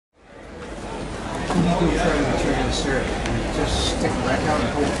What do you do with him in terms of serve? Just stick the back out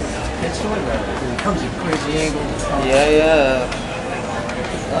and hold the pistol, or it comes at crazy angle.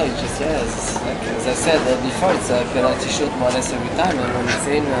 No, it just, like, as I said before, it's a penalty shoot more or less every time, and when it's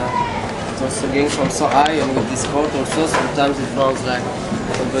in, it's also going from so high, and with this court also, sometimes it bounces like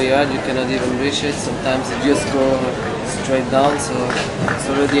over your head, you cannot even reach it, sometimes it just goes straight down, so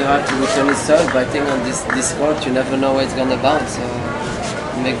it's already hard to return his serve, but I think on this court you never know where it's gonna bounce, so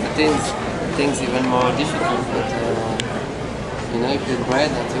it makes the things even more difficult, but you know, it played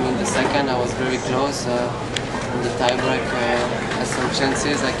great. I think in the second I was very close. In the tiebreak, had some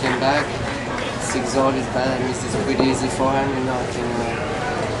chances. I came back. 6-0 is bad. I missed it pretty easy for him. You know, I think.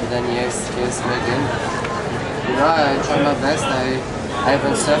 And then yes, me again. You know, I tried my best. I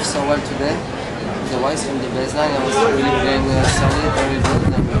haven't served so well today. Otherwise, from the baseline, I was really playing solid, very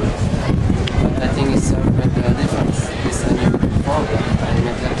good. But I think it served made a difference. This I knew before, but I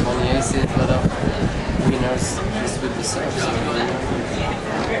made like 20 aces, a lot of winners just with the serve. So,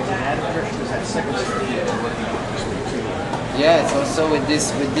 yeah, it's also with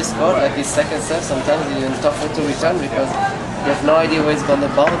this board, like his second serve, sometimes it's even tougher to return because you have no idea where it's gonna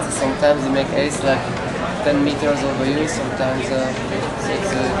bounce. Sometimes you make ace like 10 meters over you. Sometimes so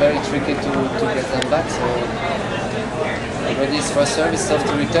it's very tricky to get them back. So already his first serve is tough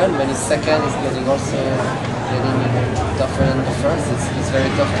to return, but his second is getting tougher than the first. It's very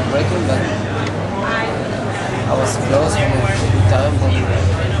tough to break him, but I was close from a few times, and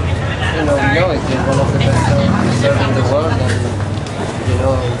you know, he's one of the best serve in the world, and you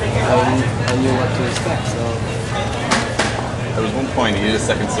know, I knew what to expect. So there was one point you did a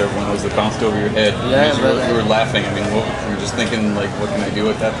second serve when it was it bounced over your head. Yeah, you were laughing. I mean, you were just thinking like, what can I do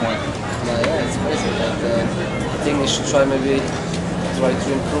at that point? Yeah, it's crazy. But I think we should try to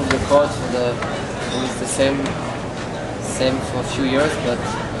improve the court it's the same for a few years, but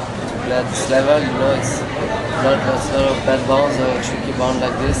at this level, you know, it's not a lot of bad balls or a tricky ball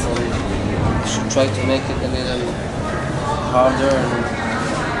like this, and you should try to make it a little harder and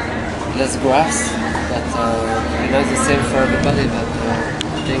less grass. But you know, it's the same for everybody. But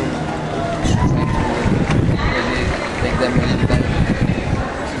I think you should try to maybe make them a little better.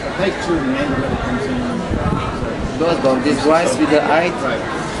 Height too, the angle that it comes in. But this grass with the height,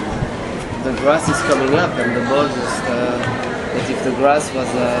 the grass is coming up, and the ball just. But if the grass was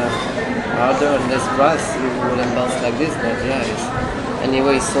harder and less grass, it wouldn't bounce like this. But yeah,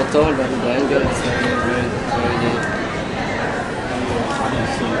 anyway, it's so tall that the angle is very, very deep.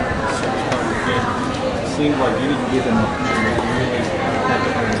 It seems like you didn't give them a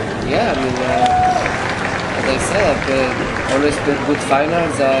Yeah, I mean, as I said, I always played good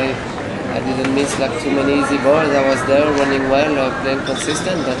finals. I didn't miss like too many easy balls. I was there running well, playing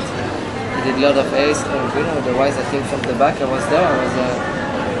consistent, but I did a lot of ace, you know, otherwise I think from the back I was there,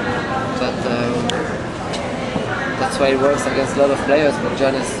 but that's why it works against a lot of players, but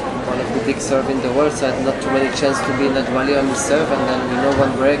John is one of the big serve in the world, so I had not too many chance to be in that rally on his serve, and then we know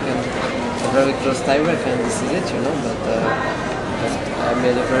one break and a very close tie break, and this is it, you know, but I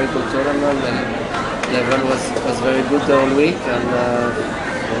made a very good tournament, and Lebron was very good the whole week, and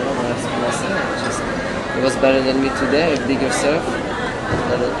you know, that's what I said, it was better than me today, a bigger serve.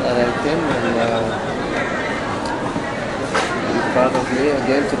 That helped him, and I'm proud of me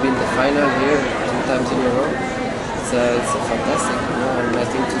again to be in the final here 2 times in a row. It's fantastic, you know. And I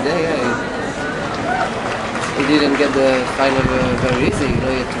think today, he didn't get the final very easy. You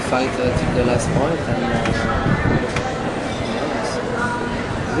know, he had to fight till the last point, and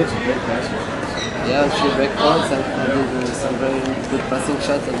It's a great passing. yeah, a few break points, and I did some very good passing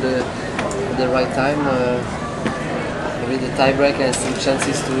shots at the right time. Maybe the tiebreak and some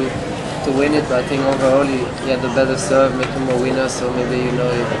chances to win it, but I think overall he had a better serve, making more winners, so maybe, you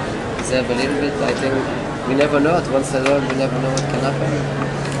know, he's there a little bit. I think we never know at once alone, we never know what can happen.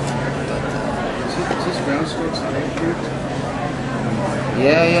 But, is this ground strokes accurate?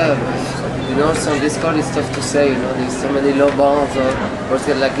 yeah. You know, so this court is tough to say, you know, there's so many low bounds or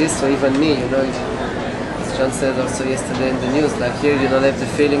things like this, so even me, you know, as John said also yesterday in the news, like here you don't have the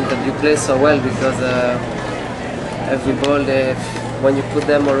feeling that you play so well because every ball, when you put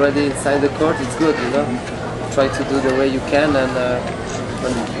them already inside the court, it's good, you know. Try to do the way you can, and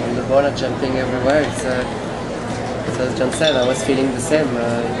when the ball are jumping everywhere, it's as John said, I was feeling the same.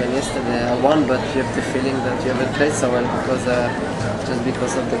 Even yesterday, I won, but you have the feeling that you haven't played so well because just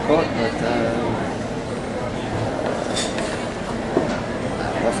because of the court. But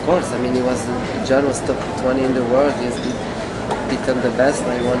of course, I mean, John was top 20 in the world. He has beaten the best.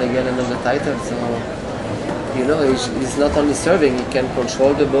 I won again another title, so. You know, he's not only serving, he can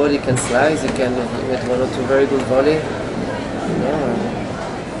control the ball, he can slice, he can hit 1 or 2 very good volley. You know,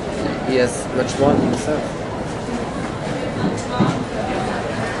 he has much more than himself.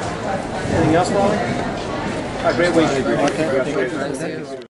 Anything else, Wally? Great week. Okay. Thank you.